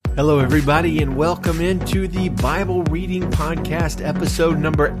Hello, everybody, and welcome into the Bible Reading Podcast, episode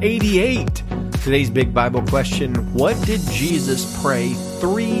number 88. Today's big Bible question: what did Jesus pray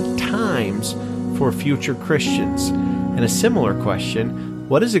 3 times for future Christians? And a similar question: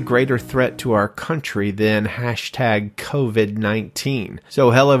 what is a greater threat to our country than hashtag COVID-19?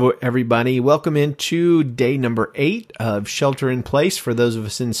 So hello, everybody. Welcome into day number 8 of Shelter in Place for those of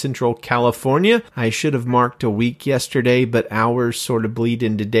us in Central California. I should have marked a week yesterday, but hours sort of bleed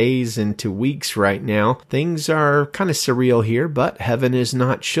into days and to weeks right now. Things are kind of surreal here, but heaven is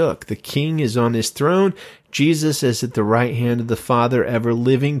not shook. The King is on his throne. Jesus is at the right hand of the Father, ever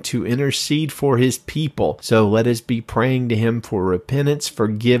living to intercede for his people. So let us be praying to him for repentance,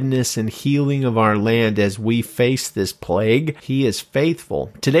 forgiveness, and healing of our land as we face this plague. He is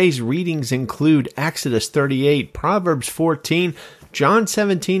faithful. Today's readings include Exodus 38, Proverbs 14, John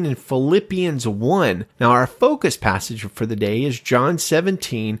 17, and Philippians 1. Now, our focus passage for the day is John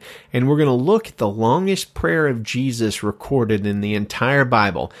 17, and we're going to look at the longest prayer of Jesus recorded in the entire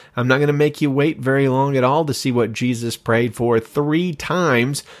Bible. I'm not going to make you wait very long at all to see what Jesus prayed for 3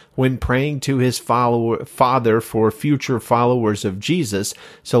 times when praying to his Father for future followers of Jesus.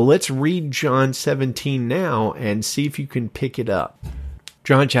 So let's read John 17 now and see if you can pick it up.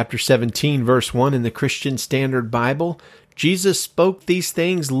 John chapter 17, verse 1 in the Christian Standard Bible. Jesus spoke these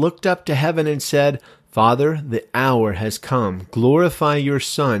things, looked up to heaven, and said, Father, the hour has come. Glorify your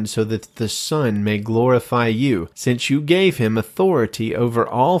Son, so that the Son may glorify you, since you gave him authority over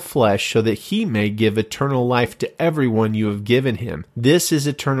all flesh, so that he may give eternal life to everyone you have given him. This is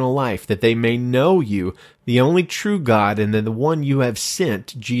eternal life, that they may know you, the only true God, and the one you have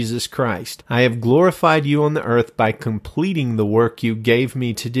sent, Jesus Christ. I have glorified you on the earth by completing the work you gave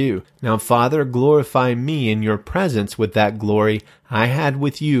me to do. Now, Father, glorify me in your presence with that glory I had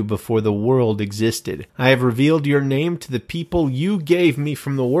with you before the world existed. I have revealed your name to the people you gave me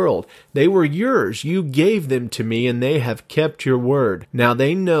from the world. They were yours. You gave them to me, and they have kept your word. Now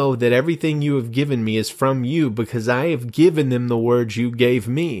they know that everything you have given me is from you, because I have given them the words you gave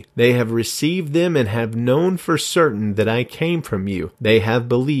me. They have received them and have known for certain that I came from you. They have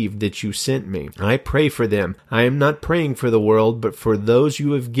believed that you sent me. I pray for them. I am not praying for the world, but for those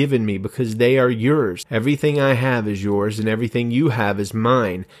you have given me, because they are yours. Everything I have is yours, and everything you have is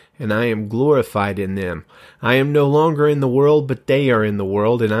mine, and I am glorified in them. I am no longer in the world, but they are in the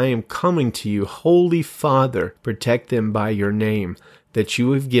world, and I am coming to you. Holy Father, protect them by your name that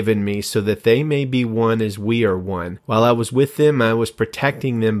you have given me, so that they may be one as we are one. While I was with them, I was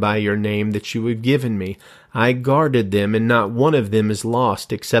protecting them by your name that you have given me. I guarded them, and not one of them is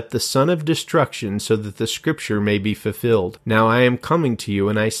lost, except the son of destruction, so that the scripture may be fulfilled. Now I am coming to you,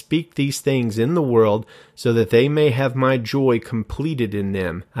 and I speak these things in the world, so that they may have my joy completed in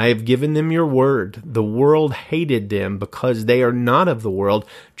them. I have given them your word. The world hated them, because they are not of the world,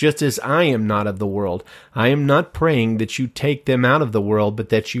 just as I am not of the world. I am not praying that you take them out of the world, but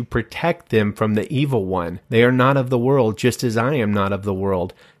that you protect them from the evil one. They are not of the world, just as I am not of the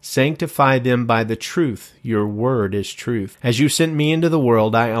world. Sanctify them by the truth. Your word is truth. As you sent me into the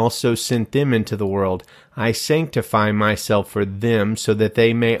world, I also sent them into the world. I sanctify myself for them, so that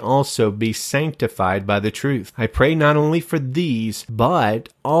they may also be sanctified by the truth. I pray not only for these, but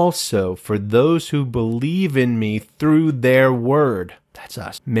also for those who believe in me through their word. That's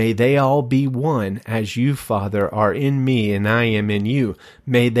us. May they all be one, as you, Father, are in me and I am in you.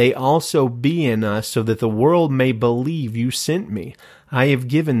 May they also be in us, so that the world may believe you sent me. I have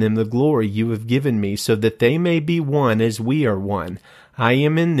given them the glory you have given me, so that they may be one as we are one. I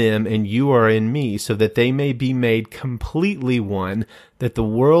am in them, and you are in me, so that they may be made completely one, that the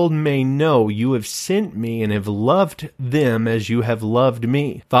world may know you have sent me and have loved them as you have loved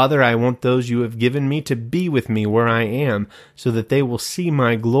me. Father, I want those you have given me to be with me where I am, so that they will see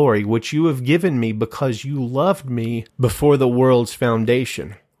my glory, which you have given me because you loved me before the world's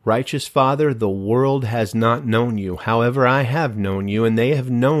foundation. Righteous Father, the world has not known you. However, I have known you, and they have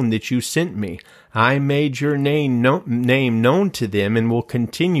known that you sent me. I made your name known to them, and will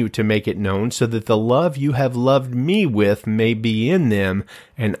continue to make it known, so that the love you have loved me with may be in them,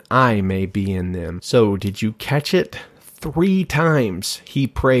 and I may be in them. So, did you catch it? 3 times he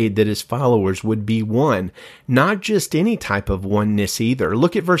prayed that his followers would be one. Not just any type of oneness either.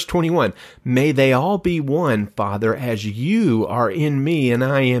 Look at verse 21. May they all be one, Father, as you are in me and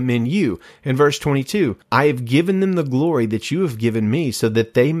I am in you. In verse 22, I have given them the glory that you have given me, so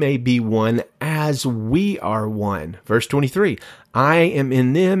that they may be one as we are one. Verse 23, I am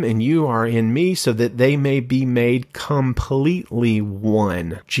in them and you are in me, so that they may be made completely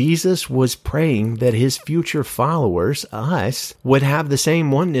one. Jesus was praying that his future followers, us, would have the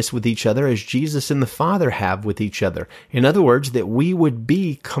same oneness with each other as Jesus and the Father have with each other. In other words, that we would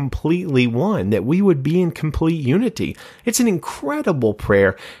be completely one, that we would be in complete unity. It's an incredible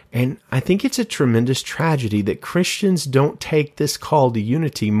prayer, and I think it's a tremendous tragedy that Christians don't take this call to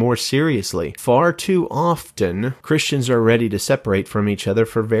unity more seriously. Far too often, Christians are ready to separate from each other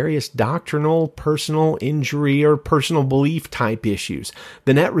for various doctrinal, personal injury, or personal belief type issues.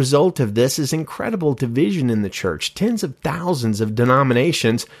 The net result of this is incredible division in the church, tens of thousands of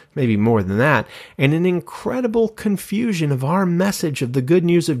denominations, maybe more than that, and an incredible confusion of our message of the good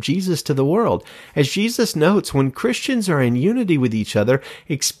news of Jesus to the world. As Jesus notes, when Christians are in unity with each other,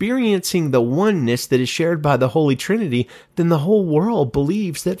 experiencing the oneness that is shared by the Holy Trinity, then the whole world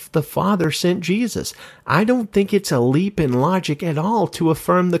believes that the Father sent Jesus. I don't think it's a leap in logic at all to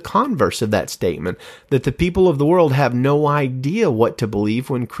affirm the converse of that statement, that the people of the world have no idea what to believe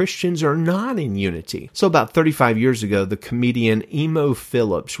when Christians are not in unity. So about 35 years ago, the comedian Emo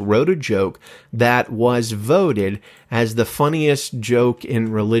Phillips wrote a joke that was voted as the funniest joke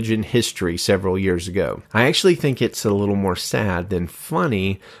in religion history several years ago. I actually think it's a little more sad than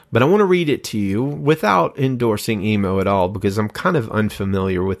funny, but I want to read it to you without endorsing Emo at all, because I'm kind of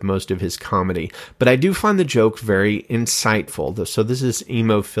unfamiliar with most of his comedy. But I do find the joke very insightful. So this is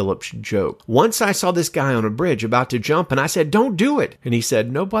Emo Phillips' joke. Once I saw this guy on a bridge about to jump, and I said, "Don't do it." And he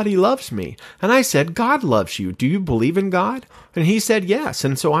said, "Nobody loves me." And I said, "God loves you. Do you believe in God?" And he said, "Yes."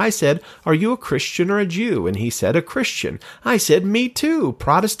 And so I said, "Are you a Christian or a Jew?" And he said, "A Christian." I said, "Me too.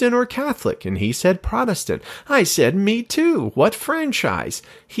 Protestant or Catholic?" And he said, "Protestant." I said, "Me too. What franchise?"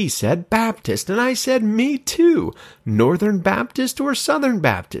 He said, "Baptist." And I said, "Me too. Northern Baptist or Southern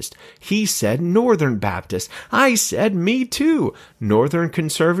Baptist?" He said, "Northern Baptist." I said, "Me too. Northern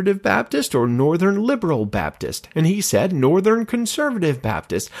Conservative Baptist or Northern Liberal Baptist?" And he said, "Northern Conservative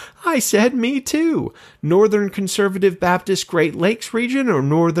Baptist." I said, "Me too. Northern Conservative Baptist Great Lakes region or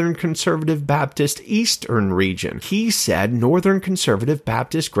Northern Conservative Baptist Eastern region?" He said, "Northern Conservative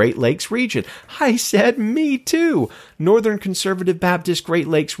Baptist Great Lakes region." I said, "Me too. Northern Conservative Baptist Great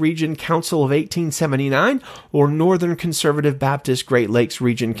Lakes Region Council of 1879 or Northern Conservative Baptist Great Lakes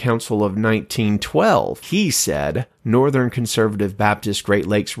Region Council of 1912? He said, "Northern Conservative Baptist Great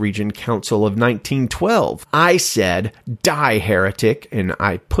Lakes Region Council of 1912. I said, "Die, heretic," and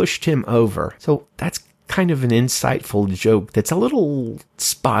I pushed him over. So that's kind of an insightful joke that's a little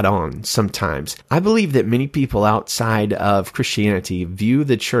spot on sometimes. I believe that many people outside of Christianity view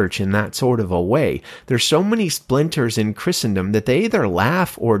the church in that sort of a way. There's so many splinters in Christendom that they either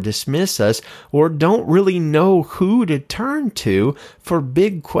laugh or dismiss us or don't really know who to turn to for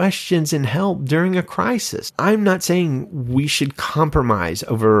big questions and help during a crisis. I'm not saying we should compromise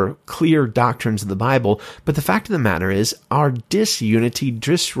over clear doctrines of the Bible, but the fact of the matter is our disunity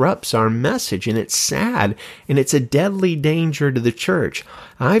disrupts our message, and it's sad, and it's a deadly danger to the church.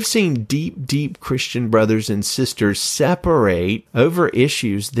 I've seen deep Christian brothers and sisters separate over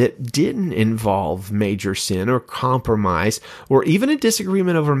issues that didn't involve major sin or compromise or even a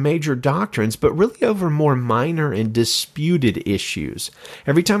disagreement over major doctrines, but really over more minor and disputed issues.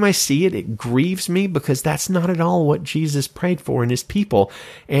 Every time I see it, it grieves me because that's not at all what Jesus prayed for in his people.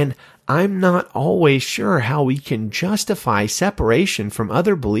 And I'm not always sure how we can justify separation from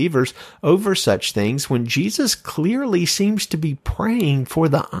other believers over such things when Jesus clearly seems to be praying for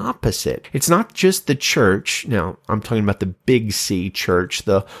the opposite. It's not just the church. Now, I'm talking about the big C church,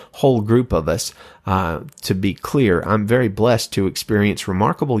 the whole group of us. To be clear, I'm very blessed to experience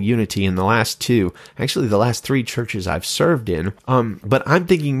remarkable unity in the last the last three churches I've served in. But I'm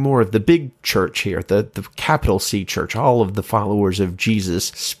thinking more of the big church here, the capital C church, all of the followers of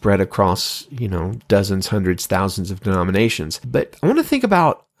Jesus spread across, dozens, hundreds, thousands of denominations. But I want to think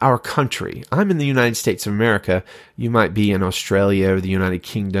about our country. I'm in the United States of America. You might be in Australia or the United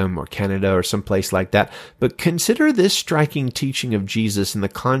Kingdom or Canada or someplace like that. But consider this striking teaching of Jesus in the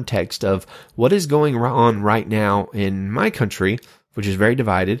context of what is going on right now in my country, which is very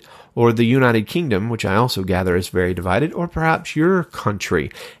divided, or the United Kingdom, which I also gather is very divided, or perhaps your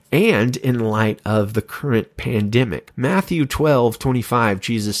country, and in light of the current pandemic. Matthew 12:25,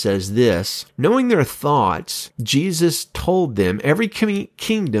 Jesus says this, knowing their thoughts, Jesus told them, every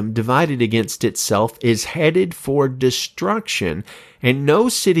kingdom divided against itself is headed for destruction, and no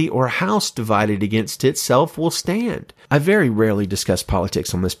city or house divided against itself will stand. I very rarely discuss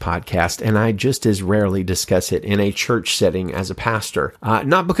politics on this podcast, and I just as rarely discuss it in a church setting as a pastor.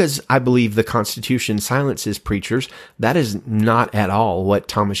 Not because I believe the Constitution silences preachers. That is not at all what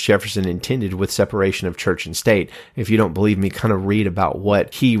Thomas Jefferson intended with separation of church and state. If you don't believe me, kind of read about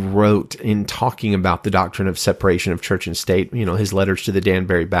what he wrote in talking about the doctrine of separation of church and state, his letters to the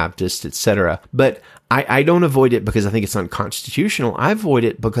Danbury Baptist, etc. But I don't avoid it because I think it's unconstitutional. I avoid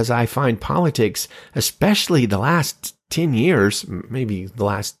it because I find politics, especially the last 10 years, maybe the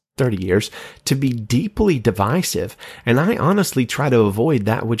last 30 years, to be deeply divisive. And I honestly try to avoid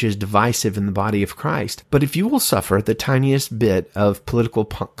that which is divisive in the body of Christ. But if you will suffer the tiniest bit of political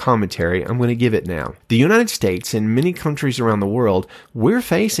commentary, I'm going to give it now. The United States and many countries around the world, we're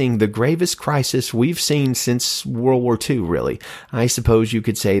facing the gravest crisis we've seen since World War II, really. I suppose you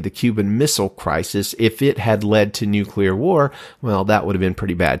could say the Cuban Missile Crisis. If it had led to nuclear war, well, that would have been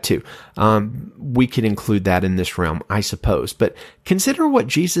pretty bad too. We could include that in this realm, I suppose. But consider what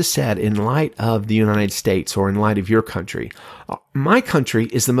Jesus said in light of the United States, or in light of your country. My country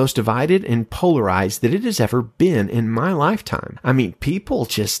is the most divided and polarized that it has ever been in my lifetime. I mean, people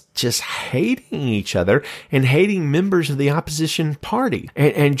just hating each other and hating members of the opposition party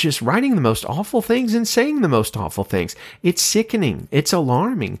and just writing the most awful things and saying the most awful things. It's sickening. It's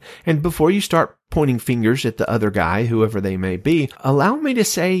alarming. And before you start pointing fingers at the other guy, whoever they may be, allow me to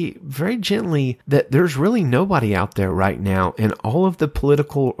say very gently that there's really nobody out there right now in all of the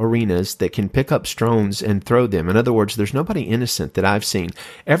political arenas that can pick up stones and throw them. In other words, there's nobody innocent that I've seen.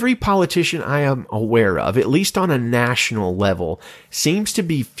 Every politician I am aware of, at least on a national level, seems to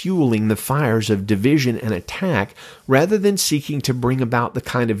be fueling the fires of division and attack rather than seeking to bring about the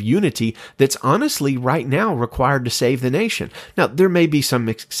kind of unity that's honestly right now required to save the nation. Now, there may be some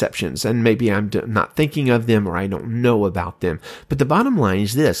exceptions, and maybe I'm not thinking of them or I don't know about them. But the bottom line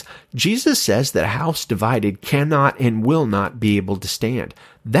is this. Jesus says that a house divided cannot and will not be able to stand.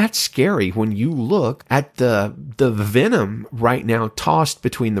 That's scary when you look at the venom right now tossed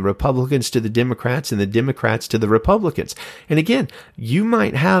between the Republicans to the Democrats and the Democrats to the Republicans. And again, you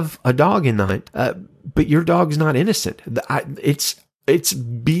might have a dog in the hunt, but your dog's not innocent.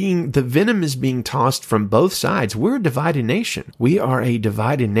 The venom is being tossed from both sides. We're a divided nation. We are a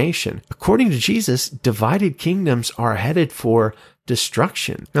divided nation. According to Jesus, divided kingdoms are headed for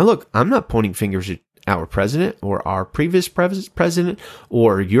destruction. Now look, I'm not pointing fingers at our president or our previous president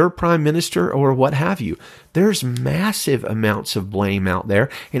or your prime minister or what have you. There's massive amounts of blame out there.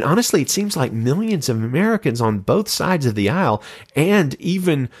 And honestly, it seems like millions of Americans on both sides of the aisle, and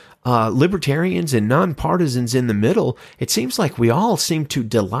even libertarians and nonpartisans in the middle, it seems like we all seem to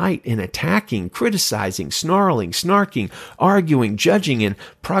delight in attacking, criticizing, snarling, snarking, arguing, judging, and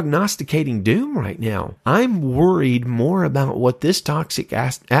prognosticating doom right now. I'm worried more about what this toxic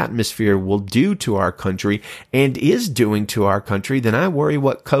atmosphere will do to our country and is doing to our country than I worry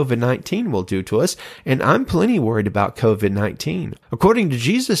what COVID-19 will do to us, and I'm plenty worried about COVID-19. According to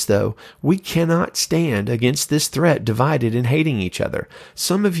Jesus, though, we cannot stand against this threat divided and hating each other.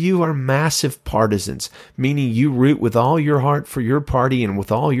 Some of you are massive partisans, meaning you root with all your heart for your party and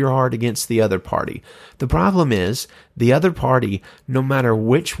with all your heart against the other party. The problem is, the other party, no matter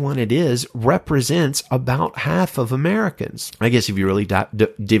which one it is, represents about half of Americans. I guess if you really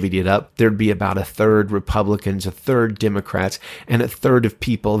divvied it up, there'd be about a third Republicans, a third Democrats, and a third of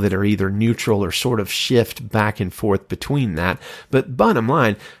people that are either neutral or sort of shift back and forth between that. But bottom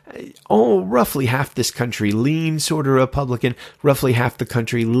line, roughly half this country leans sort of Republican, roughly half the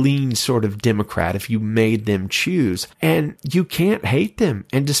country leans sort of Democrat if you made them choose. And you can't hate them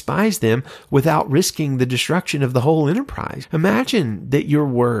and despise them without risking the destruction of the whole enterprise. Imagine that your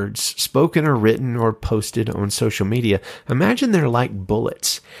words, spoken or written or posted on social media, imagine they're like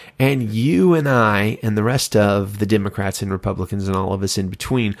bullets. And you and I and the rest of the Democrats and Republicans and all of us in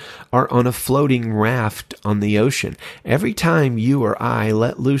between are on a floating raft on the ocean. Every time you or I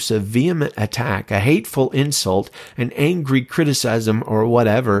let loose a vehement attack, a hateful insult, an angry criticism, or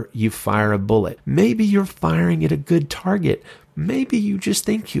whatever, you fire a bullet. Maybe you're firing at a good target. Maybe you just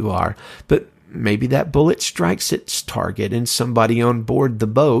think you are. But maybe that bullet strikes its target and somebody on board the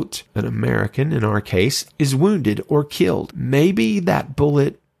boat, an American in our case, is wounded or killed. Maybe that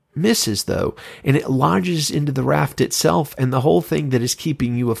bullet misses, though, and it lodges into the raft itself, and the whole thing that is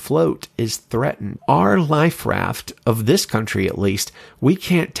keeping you afloat is threatened. Our life raft, of this country at least, we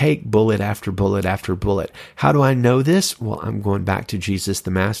can't take bullet after bullet after bullet. How do I know this? Well, I'm going back to Jesus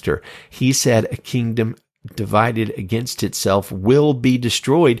the Master. He said a kingdom divided against itself will be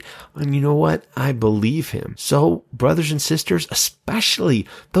destroyed. And you know what? I believe him. So, brothers and sisters, especially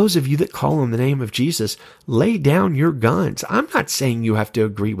those of you that call on the name of Jesus, lay down your guns. I'm not saying you have to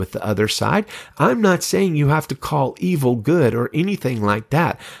agree with the other side. I'm not saying you have to call evil good or anything like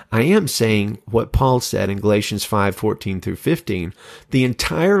that. I am saying what Paul said in Galatians 5:14 through 15. The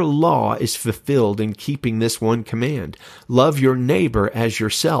entire law is fulfilled in keeping this one command. Love your neighbor as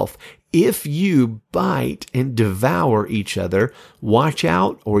yourself. If you bite and devour each other, watch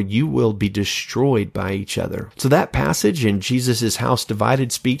out or you will be destroyed by each other. So that passage in Jesus' house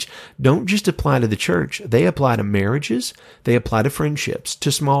divided speech don't just apply to the church. They apply to marriages. They apply to friendships,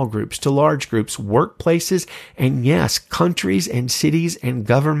 to small groups, to large groups, workplaces, and yes, countries and cities and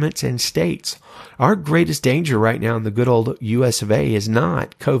governments and states. Our greatest danger right now in the good old US of A is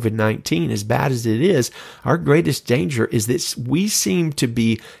not COVID-19, as bad as it is. Our greatest danger is that we seem to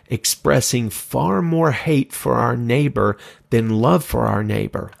be expressing far more hate for our neighbor than love for our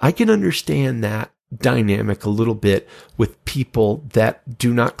neighbor. I can understand that dynamic a little bit with people that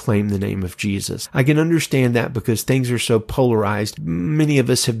do not claim the name of Jesus. I can understand that because things are so polarized. Many of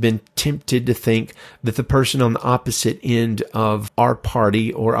us have been tempted to think that the person on the opposite end of our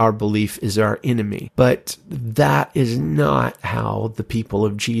party or our belief is our enemy. But that is not how the people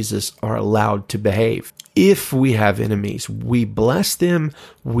of Jesus are allowed to behave. If we have enemies, we bless them,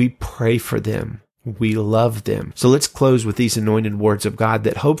 we pray for them. We love them. So let's close with these anointed words of God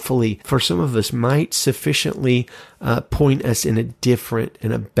that hopefully for some of us might sufficiently point us in a different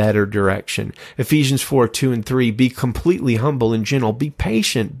and a better direction. Ephesians 4:2 and 3, be completely humble and gentle. Be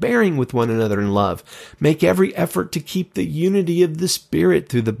patient, bearing with one another in love. Make every effort to keep the unity of the Spirit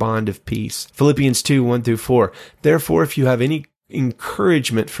through the bond of peace. Philippians 2:1 through 4, therefore if you have any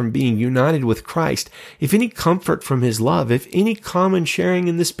encouragement from being united with Christ, if any comfort from his love, if any common sharing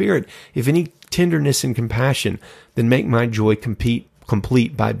in the Spirit, if any tenderness and compassion, then make my joy complete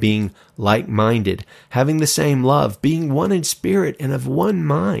by being like-minded, having the same love, being one in spirit and of one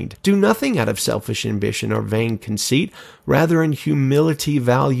mind. Do nothing out of selfish ambition or vain conceit, rather in humility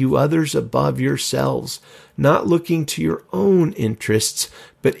value others above yourselves, not looking to your own interests,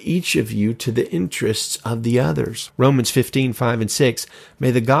 but each of you to the interests of the others. Romans 15:5 and 6, may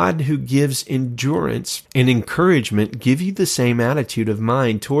the God who gives endurance and encouragement give you the same attitude of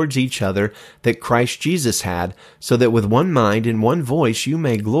mind towards each other that Christ Jesus had, so that with one mind and one voice you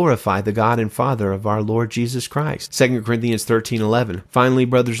may glorify the God and Father of our Lord Jesus Christ. 2 Corinthians 13:11, finally,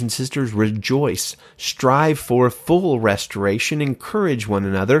 brothers and sisters, rejoice, strive for full restoration, encourage one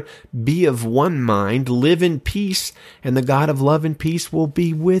another, be of one mind, live in peace, and the God of love and peace will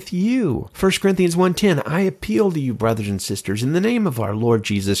be with you. 1 Corinthians 1:10, I appeal to you, brothers and sisters, in the name of our Lord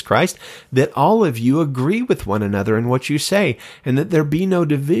Jesus Christ, that all of you agree with one another in what you say, and that there be no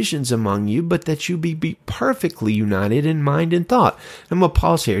divisions among you, but that you be perfectly united in mind and thought. I'm going to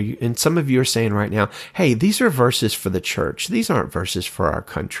pause here, and some of you are saying right now, hey, these are verses for the church. These aren't verses for our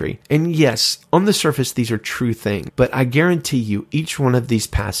country. And yes, on the surface, these are true things, but I guarantee you each one of these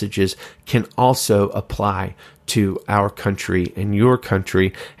passages can also apply to our country and your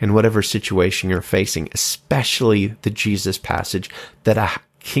country and whatever situation you're facing, especially the Jesus passage that a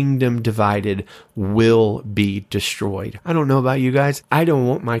kingdom divided will be destroyed. I don't know about you guys. I don't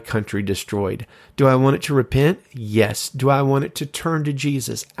want my country destroyed. Do I want it to repent? Yes. Do I want it to turn to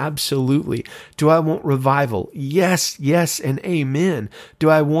Jesus? Absolutely. Do I want revival? Yes, yes, and amen. Do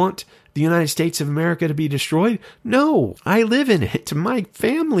I want the United States of America to be destroyed? No, I live in it. My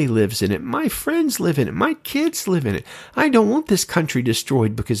family lives in it. My friends live in it. My kids live in it. I don't want this country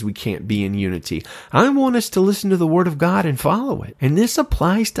destroyed because we can't be in unity. I want us to listen to the Word of God and follow it. And this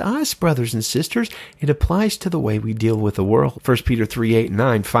applies to us, brothers and sisters. It applies to the way we deal with the world. 1 Peter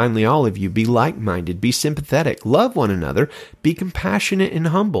 3:8-9, finally, all of you, be like-minded, be sympathetic, love one another, be compassionate and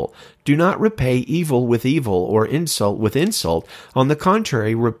humble. Do not repay evil with evil or insult with insult. On the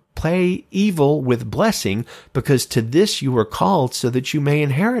contrary, repay evil with blessing, because to this you were called so that you may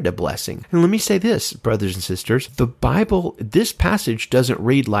inherit a blessing. And let me say this, brothers and sisters, the Bible, this passage doesn't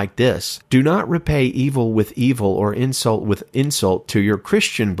read like this. Do not repay evil with evil or insult with insult to your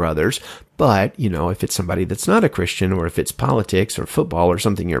Christian brothers. But, if it's somebody that's not a Christian, or if it's politics or football or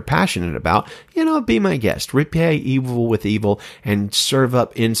something you're passionate about, be my guest. Repay evil with evil and serve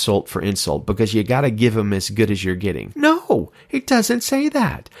up insult for insult, because you got to give them as good as you're getting. No, it doesn't say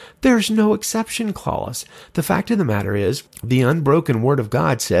that. There's no exception clause. The fact of the matter is, the unbroken Word of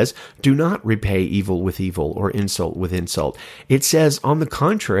God says, do not repay evil with evil or insult with insult. It says, on the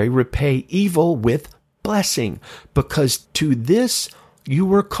contrary, repay evil with blessing, because to this you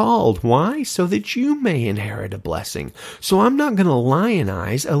were called. Why? So that you may inherit a blessing. So I'm not going to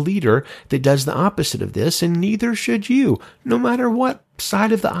lionize a leader that does the opposite of this, and neither should you, no matter what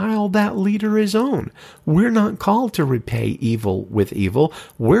side of the aisle that leader is on. We're not called to repay evil with evil.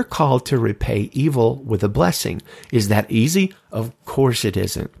 We're called to repay evil with a blessing. Is that easy? Of course it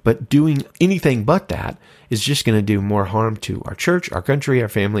isn't. But doing anything but that is just going to do more harm to our church, our country, our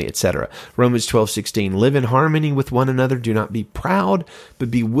family, etc. Romans 12:16, live in harmony with one another. Do not be proud,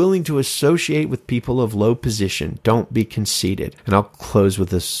 but be willing to associate with people of low position. Don't be conceited. And I'll close with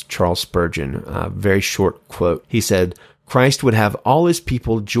this Charles Spurgeon, very short quote. He said, Christ would have all his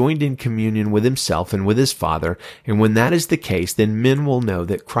people joined in communion with himself and with his Father, and when that is the case, then men will know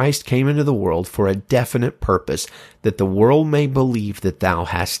that Christ came into the world for a definite purpose, that the world may believe that thou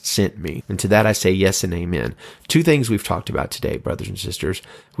hast sent me. And to that I say yes and amen. Two things we've talked about today, brothers and sisters.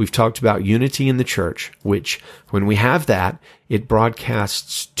 We've talked about unity in the church, which, when we have that, it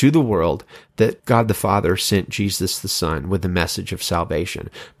broadcasts to the world that God the Father sent Jesus the Son with the message of salvation.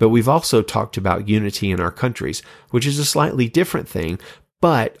 But we've also talked about unity in our countries, which is a slightly different thing,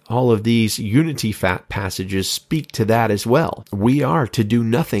 but all of these unity passages speak to that as well. We are to do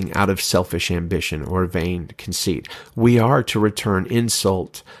nothing out of selfish ambition or vain conceit. We are to return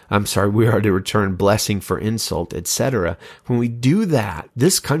blessing for insult, etc. When we do that,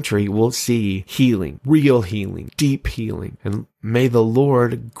 this country will see healing, real healing, deep healing. And may the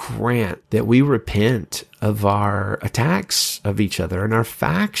Lord grant that we repent of our attacks of each other and our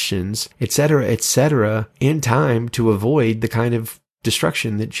factions, etc., in time to avoid the kind of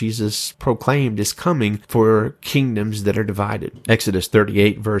destruction that Jesus proclaimed is coming for kingdoms that are divided. Exodus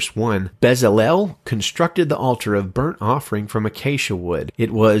 38 verse 1, Bezalel constructed the altar of burnt offering from acacia wood. It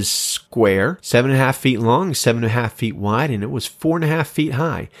was square, 7.5 feet long, 7.5 feet wide, and it was 4.5 feet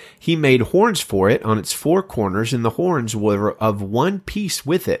high. He made horns for it on its four corners, and the horns were of one piece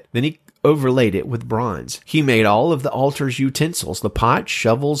with it. Then he overlaid it with bronze. He made all of the altar's utensils, the pots,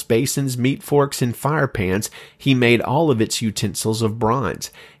 shovels, basins, meat forks, and fire pans. He made all of its utensils of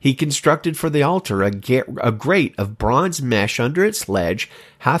bronze. He constructed for the altar a grate of bronze mesh under its ledge,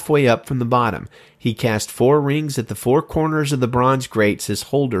 halfway up from the bottom. He cast 4 rings at the 4 corners of the bronze grates as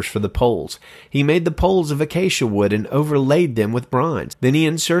holders for the poles. He made the poles of acacia wood and overlaid them with bronze. Then he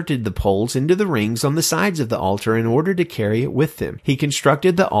inserted the poles into the rings on the sides of the altar in order to carry it with them. He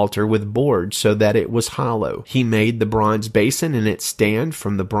constructed the altar with boards so that it was hollow. He made the bronze basin and its stand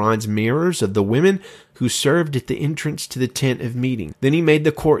from the bronze mirrors of the women who served at the entrance to the tent of meeting. Then he made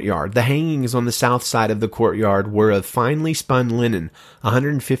the courtyard. The hangings on the south side of the courtyard were of finely spun linen,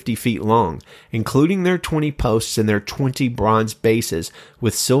 150 feet long, including their 20 posts and their 20 bronze bases,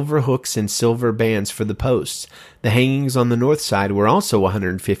 with silver hooks and silver bands for the posts. The hangings on the north side were also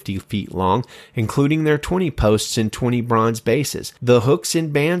 150 feet long, including their 20 posts and 20 bronze bases. The hooks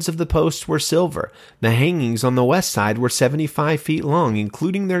and bands of the posts were silver. The hangings on the west side were 75 feet long,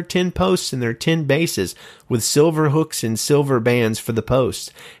 including their 10 posts and their 10 bases, with silver hooks and silver bands for the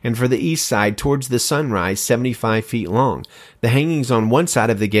posts. And for the east side, towards the sunrise, 75 feet long. The hangings on one side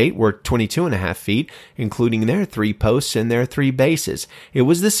of the gate were 22.5 feet, including their 3 posts and their 3 bases. It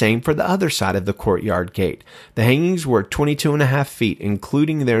was the same for the other side of the courtyard gate. The hangings were 22.5 feet,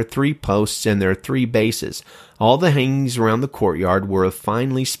 including their 3 posts and their 3 bases. All the hangings around the courtyard were of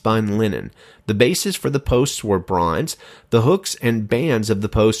finely spun linen. The bases for the posts were bronze, the hooks and bands of the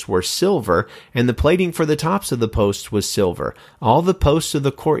posts were silver, and the plating for the tops of the posts was silver. All the posts of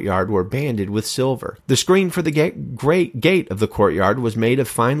the courtyard were banded with silver. The screen for the great gate of the courtyard was made of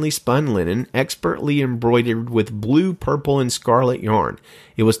finely spun linen, expertly embroidered with blue, purple, and scarlet yarn.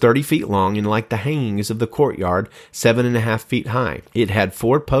 It was 30 feet long, and like the hangings of the courtyard, 7.5 feet high. It had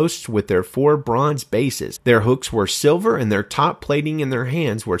 4 posts with their 4 bronze bases. Their hooks were silver, and their top plating and their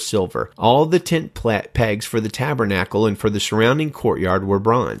hands were silver. All the tent pegs for the tabernacle and for the surrounding courtyard were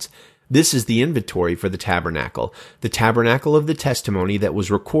bronze. This is the inventory for the tabernacle of the testimony that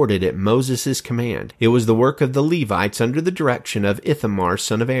was recorded at Moses' command. It was the work of the Levites under the direction of Ithamar,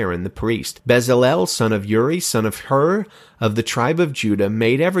 son of Aaron, the priest. Bezalel, son of Uri, son of Hur, of the tribe of Judah,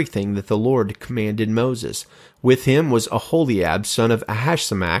 made everything that the Lord commanded Moses. With him was Aholiab, son of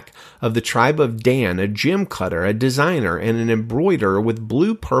Ahisamach, of the tribe of Dan, a gem cutter, a designer, and an embroiderer with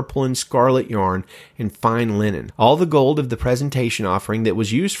blue, purple, and scarlet yarn and fine linen. All the gold of the presentation offering that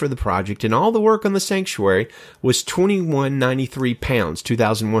was used for the project and all the work on the sanctuary was 2193 pounds,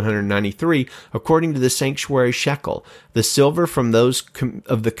 2,193, according to the sanctuary shekel. The silver from those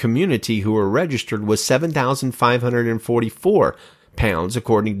of the community who were registered was 7,544 pounds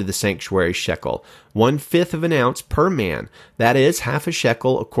according to the sanctuary shekel, 1/5 of an ounce per man, that is, half a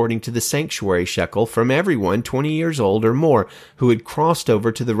shekel according to the sanctuary shekel, from everyone 20 years old or more who had crossed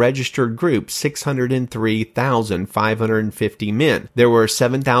over to the registered group, 603,550 men. There were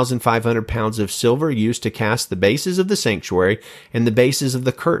 7,500 pounds of silver used to cast the bases of the sanctuary and the bases of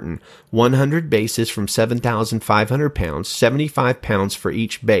the curtain, 100 bases from 7,500 pounds, 75 pounds for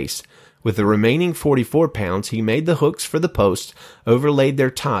each base. With the remaining 44 pounds, he made the hooks for the posts, overlaid their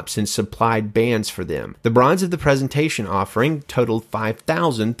tops, and supplied bands for them. The bronze of the presentation offering totaled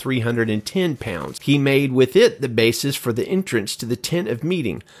 5,310 pounds. He made with it the bases for the entrance to the tent of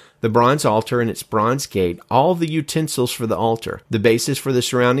meeting, the bronze altar and its bronze gate, all the utensils for the altar, the bases for the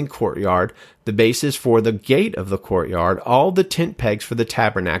surrounding courtyard, the bases for the gate of the courtyard, all the tent pegs for the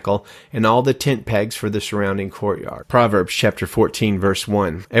tabernacle, and all the tent pegs for the surrounding courtyard. Proverbs chapter 14, verse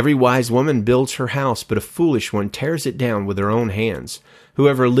 1. Every wise woman builds her house, but a foolish one tears it down with her own hands.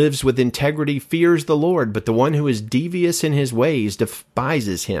 Whoever lives with integrity fears the Lord, but the one who is devious in his ways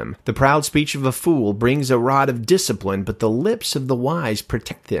despises him. The proud speech of a fool brings a rod of discipline, but the lips of the wise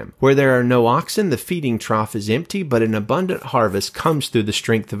protect them. Where there are no oxen, the feeding trough is empty, but an abundant harvest comes through the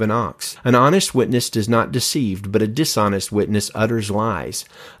strength of an ox. An honest witness does not deceive, but a dishonest witness utters lies.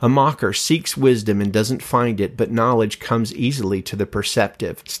 A mocker seeks wisdom and doesn't find it, but knowledge comes easily to the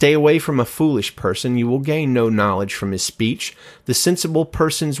perceptive. Stay away from a foolish person, you will gain no knowledge from his speech. The sensible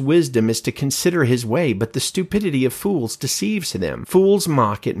person's wisdom is to consider his way, but the stupidity of fools deceives them. Fools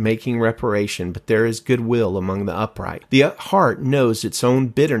mock at making reparation, but there is goodwill among the upright. The heart knows its own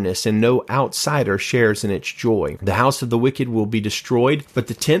bitterness, and no outsider shares in its joy. The house of the wicked will be destroyed, but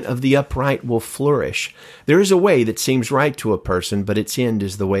the tent of the upright will flourish. There is a way that seems right to a person, but its end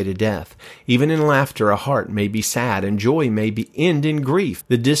is the way to death. Even in laughter a heart may be sad, and joy may end in grief.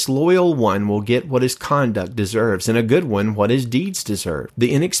 The disloyal one will get what his conduct deserves, and a good one what his deeds deserve.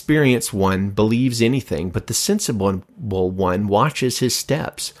 The inexperienced one believes anything, but the sensible one watches his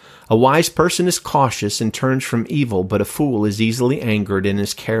steps. A wise person is cautious and turns from evil, but a fool is easily angered and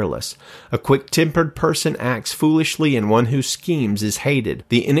is careless. A quick-tempered person acts foolishly, and one who schemes is hated.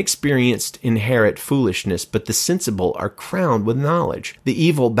 The inexperienced inherit foolishness, but the sensible are crowned with knowledge. The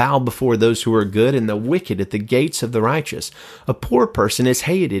evil bow before those who are good, and the wicked at the gates of the righteous. A poor person is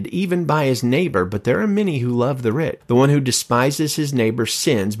hated even by his neighbor, but there are many who love the rich. The one who despises his neighbor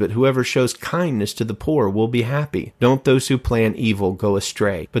sins, but whoever shows kindness to the poor will be happy. Don't those who plan evil go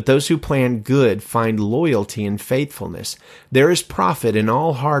astray, but those who plan good find loyalty and faithfulness. There is profit in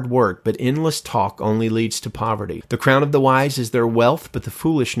all hard work, but endless talk only leads to poverty. The crown of the wise is their wealth, but the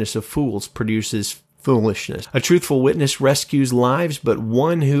foolishness of fools produces foolishness. A truthful witness rescues lives, but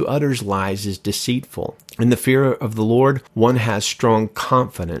one who utters lies is deceitful. In the fear of the Lord, one has strong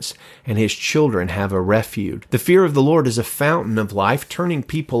confidence, and his children have a refuge. The fear of the Lord is a fountain of life, turning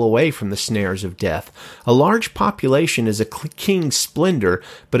people away from the snares of death. A large population is a king's splendor,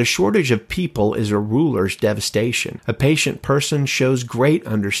 but a shortage of people is a ruler's devastation. A patient person shows great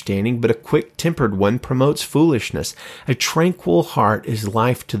understanding, but a quick-tempered one promotes foolishness. A tranquil heart is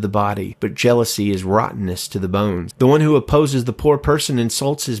life to the body, but jealousy is rottenness to the bones. The one who opposes the poor person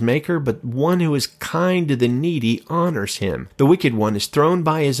insults his maker, but one who is kind to the needy honors him. The wicked one is thrown down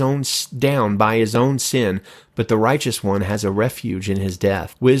by his own sin, but the righteous one has a refuge in his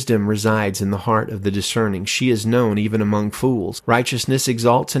death. Wisdom resides in the heart of the discerning. She is known even among fools. Righteousness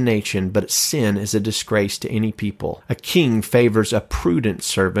exalts a nation, but sin is a disgrace to any people. A king favors a prudent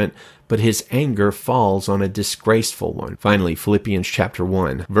servant, but his anger falls on a disgraceful one. Finally, Philippians chapter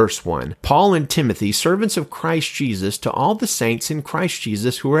 1, verse 1. Paul and Timothy, servants of Christ Jesus, to all the saints in Christ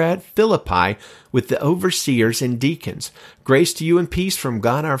Jesus who are at Philippi with the overseers and deacons. Grace to you and peace from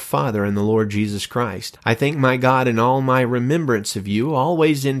God our Father and the Lord Jesus Christ. I thank my God in all my remembrance of you,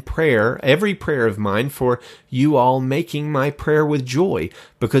 always in prayer, every prayer of mine, for you all, making my prayer with joy,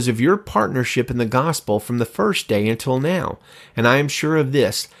 because of your partnership in the gospel from the first day until now. And I am sure of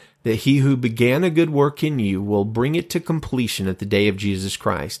this, that he who began a good work in you will bring it to completion at the day of Jesus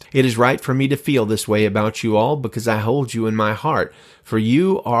Christ. It is right for me to feel this way about you all, because I hold you in my heart, for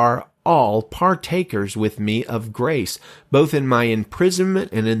you are all partakers with me of grace, both in my imprisonment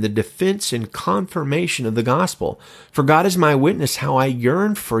and in the defense and confirmation of the gospel. For God is my witness how I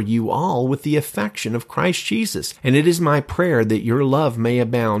yearn for you all with the affection of Christ Jesus. And it is my prayer that your love may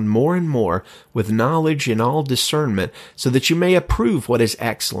abound more and more with knowledge and all discernment, so that you may approve what is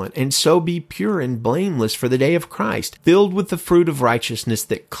excellent, and so be pure and blameless for the day of Christ, filled with the fruit of righteousness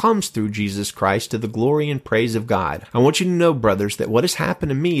that comes through Jesus Christ to the glory and praise of God. I want you to know, brothers, that what has happened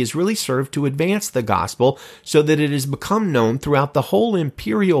to me has really served to advance the gospel, so that it has become become known throughout the whole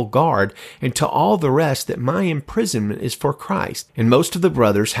imperial guard and to all the rest that my imprisonment is for Christ. And most of the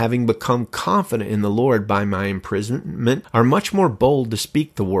brothers, having become confident in the Lord by my imprisonment, are much more bold to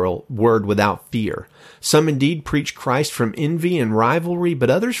speak the word without fear. Some indeed preach Christ from envy and rivalry, but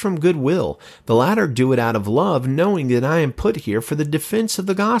others from goodwill. The latter do it out of love, knowing that I am put here for the defense of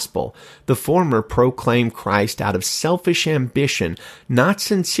the gospel. The former proclaim Christ out of selfish ambition, not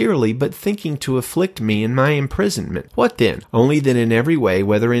sincerely, but thinking to afflict me in my imprisonment. What then? Only that in every way,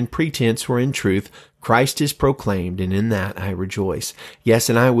 whether in pretense or in truth, Christ is proclaimed, and in that I rejoice. Yes,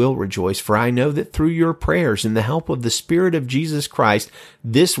 and I will rejoice, for I know that through your prayers and the help of the Spirit of Jesus Christ,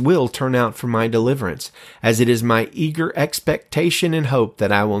 this will turn out for my deliverance, as it is my eager expectation and hope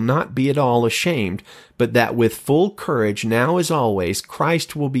that I will not be at all ashamed, but that with full courage, now as always,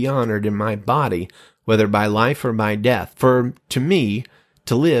 Christ will be honored in my body, whether by life or by death. For to me,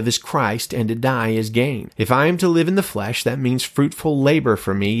 to live is Christ, and to die is gain. If I am to live in the flesh, that means fruitful labor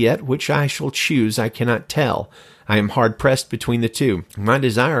for me, yet which I shall choose I cannot tell. I am hard-pressed between the two. My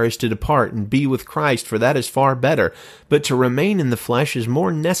desire is to depart and be with Christ, for that is far better, but to remain in the flesh is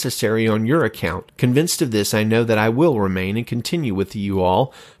more necessary on your account. Convinced of this, I know that I will remain and continue with you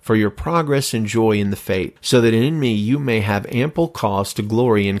all for your progress and joy in the faith, so that in me you may have ample cause to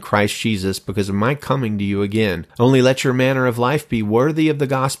glory in Christ Jesus because of my coming to you again. Only let your manner of life be worthy of the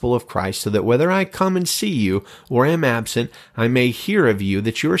gospel of Christ, so that whether I come and see you or am absent, I may hear of you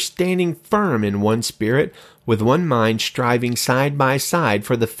that you are standing firm in one spirit, with one mind, striving side by side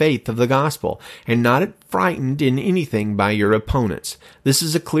for the faith of the gospel, and not frightened in anything by your opponents. This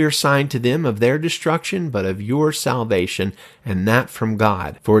is a clear sign to them of their destruction, but of your salvation, and that from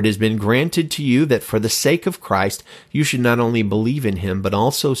God. For it has been granted to you that for the sake of Christ you should not only believe in him, but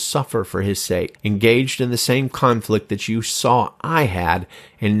also suffer for his sake, engaged in the same conflict that you saw I had,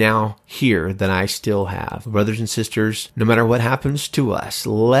 and now hear that I still have. Brothers and sisters, no matter what happens to us,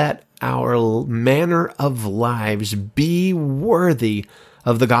 let our manner of lives be worthy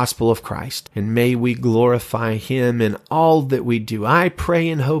of the gospel of Christ, and may we glorify him in all that we do. I pray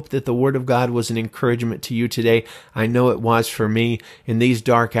and hope that the word of God was an encouragement to you today. I know it was for me. In these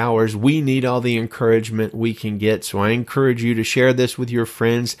dark hours, we need all the encouragement we can get, so I encourage you to share this with your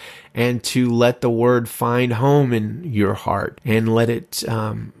friends and to let the word find home in your heart and let it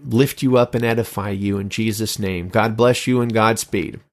lift you up and edify you in Jesus' name. God bless you and Godspeed.